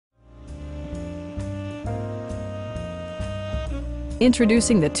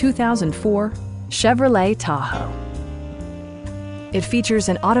Introducing the 2004 Chevrolet Tahoe. It features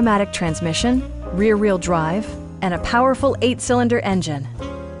an automatic transmission, rear-wheel drive, and a powerful 8-cylinder engine.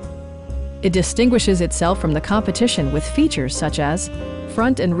 It distinguishes itself from the competition with features such as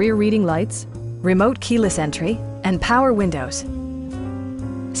front and rear reading lights, remote keyless entry, and power windows.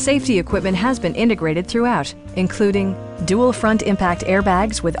 Safety equipment has been integrated throughout, including dual front impact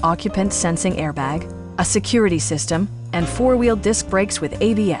airbags with occupant sensing airbag, a security system, and 4-wheel disc brakes with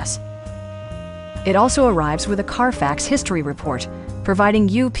ABS. It also arrives with a Carfax history report, providing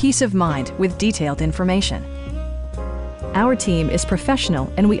you peace of mind with detailed information. Our team is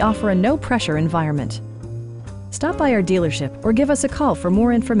professional and we offer a no-pressure environment. Stop by our dealership or give us a call for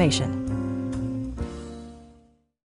more information.